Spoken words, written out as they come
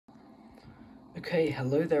Okay,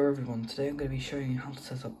 hello there everyone. Today I'm going to be showing you how to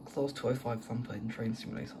set up the Class 205 Fun Plane Train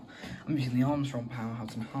Simulator. I'm using the Armstrong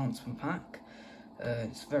Powerhouse Enhancement Pack.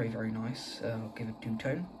 It's very nice. I'll give it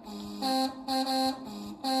 2-tone.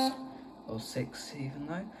 Or 6 even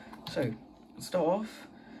though. So,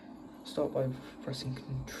 start by pressing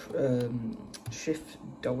Shift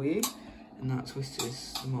W, and that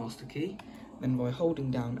switches the master key. Then by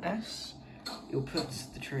holding down S, you'll put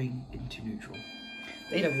the train into neutral.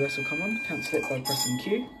 The AWS will come on, cancel it by pressing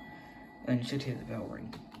Q, and you should hear the bell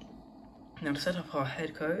ring. Now to set up our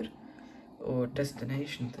head code, or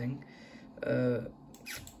destination thing,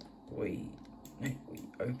 we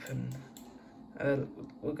open,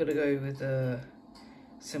 we're going to go with a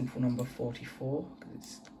simple number 44, because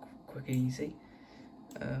it's quick and easy.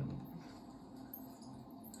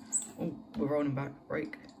 We're rolling back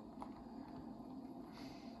brake.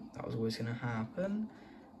 That was always going to happen.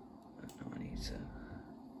 Now I need to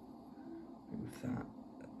move that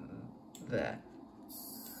there.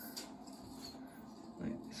 No,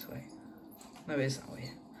 this way. No, it is that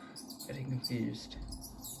way. Getting confused.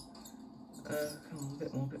 Come on, a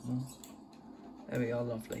bit more. There we are,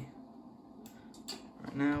 lovely.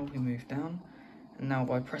 Right, now we move down, and now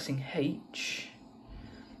by pressing H,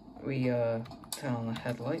 we turn on the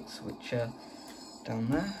headlights, which are down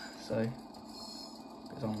there, so it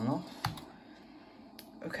goes on and off.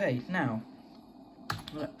 Okay, now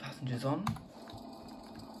let passengers on.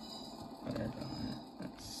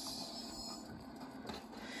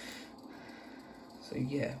 So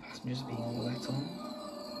yeah, passengers being let on.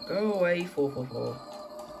 Go away, 444.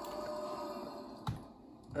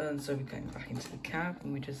 And so we're going back into the cab,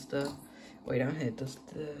 and we just way down here. Does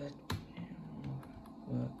the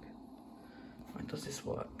work? Right, does this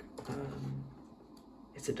work?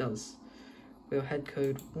 Yes, it does. We have head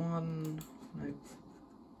code 1. No,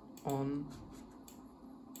 on.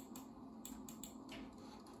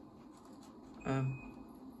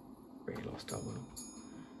 Really lost our will.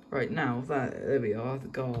 Right, now there we are, the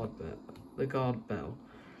guard bell.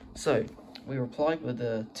 So we replied with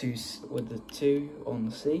the two on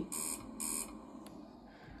the C,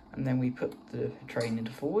 and then we put the train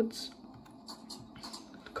into forwards.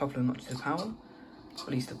 A couple of notches of power.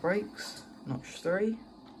 Release the brakes. Notch 3.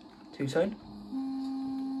 2-tone.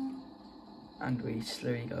 And we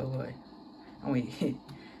slowly go away.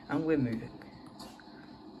 And we're moving.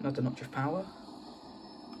 Another notch of power.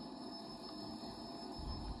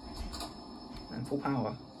 And full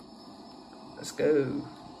power. Let's go.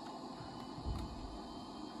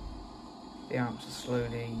 The amps are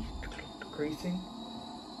slowly decreasing,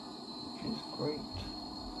 which is great.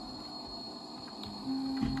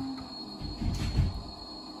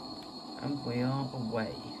 And we are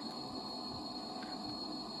away.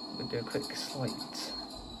 We'll do a quick slight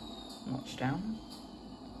notch down,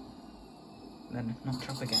 then notch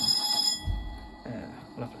up again.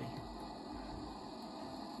 Lovely.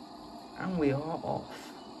 And we are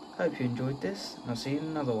off. Hope you enjoyed this, and I'll see you in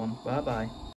another one. Bye bye.